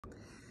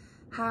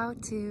How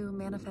to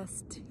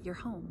manifest your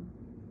home.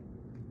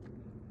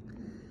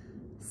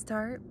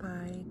 Start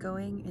by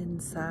going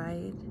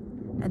inside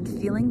and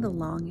feeling the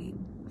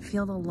longing.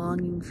 Feel the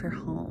longing for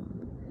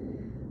home.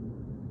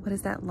 What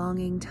is that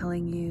longing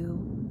telling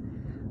you?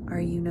 Are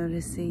you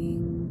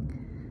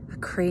noticing a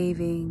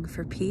craving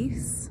for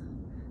peace,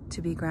 to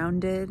be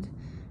grounded,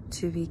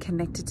 to be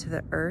connected to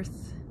the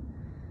earth,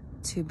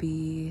 to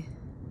be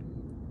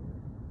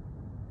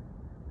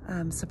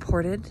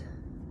supported,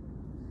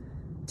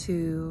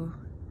 to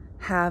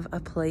have a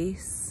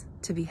place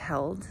to be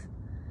held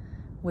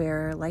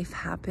where life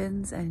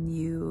happens and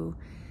you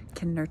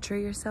can nurture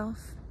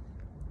yourself?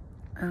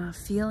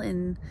 Feel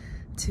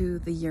into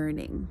the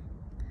yearning.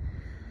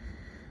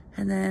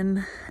 And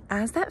then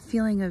as that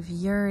feeling of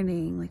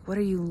yearning, like what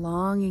are you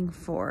longing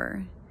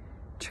for,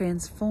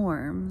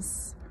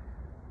 transforms,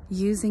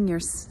 using your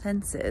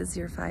senses,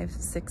 your 5,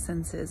 6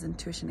 senses,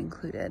 intuition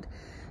included,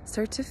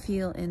 start to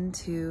feel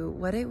into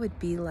what it would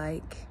be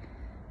like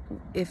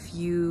if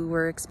you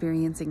were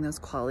experiencing those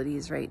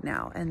qualities right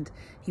now. And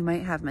you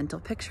might have mental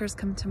pictures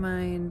come to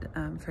mind.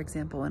 For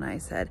example, when I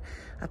said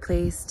a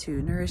place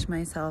to nourish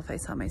myself, I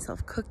saw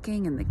myself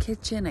cooking in the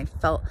kitchen. I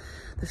felt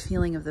the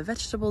feeling of the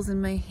vegetables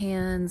in my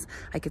hands.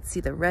 I could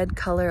see the red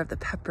color of the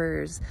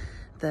peppers,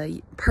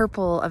 the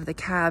purple of the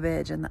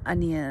cabbage and the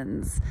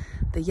onions,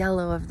 the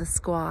yellow of the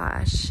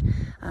squash.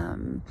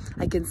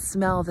 I can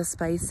smell the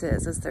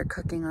spices as they're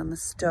cooking on the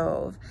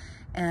stove.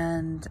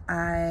 And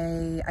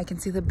I can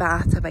see the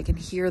bathtub, I can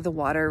hear the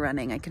water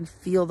running, I can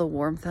feel the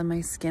warmth on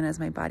my skin as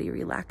my body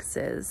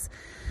relaxes.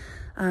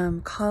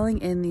 Calling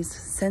in these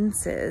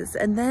senses.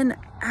 And then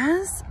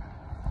as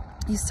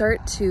you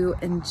start to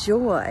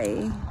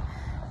enjoy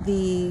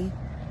the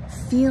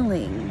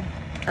feeling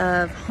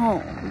of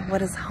home, what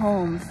does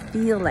home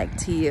feel like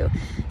to you?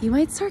 You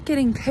might start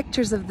getting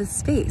pictures of the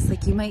space.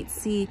 Like you might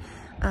see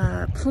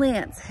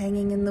plants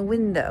hanging in the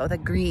window, the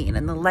green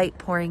and the light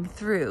pouring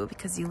through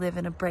because you live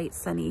in a bright,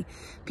 sunny,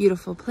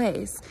 beautiful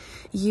place.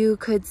 You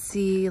could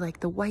see like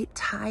the white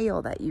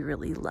tile that you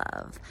really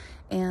love.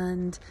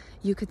 And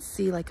you could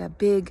see like a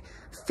big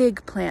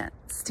fig plant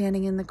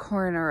standing in the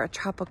corner, or a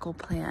tropical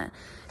plant.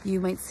 You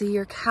might see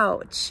your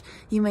couch.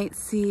 You might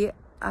see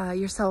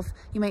yourself,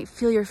 you might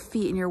feel your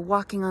feet and you're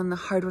walking on the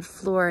hardwood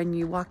floor, and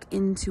you walk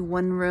into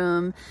one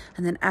room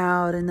and then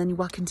out, and then you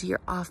walk into your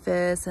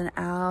office and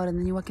out, and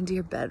then you walk into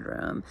your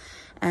bedroom,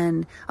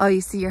 and oh, you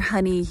see your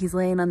honey, he's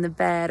laying on the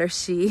bed, or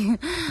she,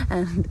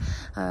 and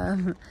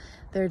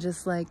they're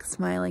just like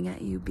smiling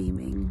at you,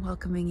 beaming,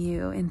 welcoming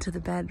you into the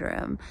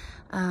bedroom.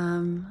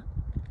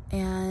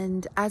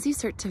 And as you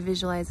start to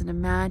visualize and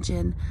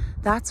imagine,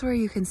 that's where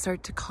you can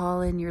start to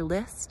call in your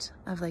list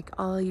of like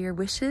all your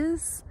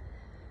wishes.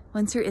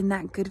 Once you're in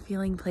that good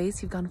feeling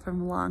place, you've gone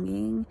from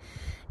longing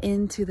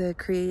into the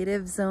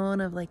creative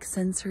zone of like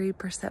sensory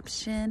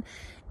perception,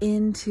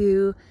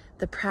 into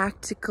the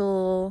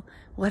practical,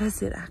 what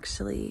is it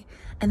actually?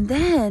 And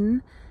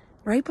then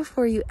right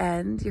before you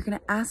end, you're gonna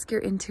ask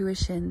your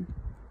intuition,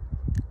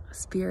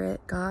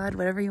 spirit, God,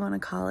 whatever you wanna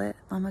call it,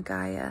 Mama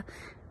Gaia,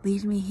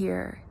 lead me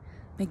here.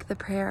 Make the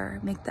prayer,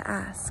 make the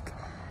ask.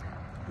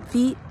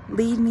 Feet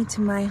lead me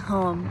to my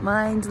home.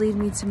 Mind lead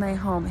me to my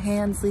home.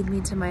 Hands lead me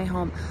to my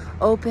home.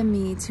 Open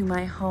me to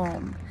my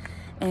home.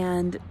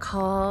 And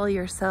call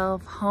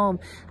yourself home.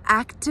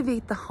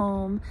 Activate the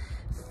home.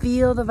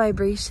 Feel the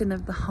vibration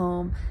of the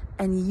home.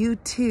 And you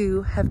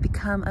too have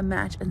become a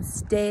match. And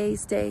stay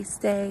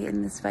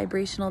in this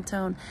vibrational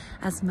tone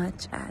as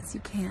much as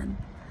you can.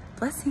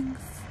 Blessings.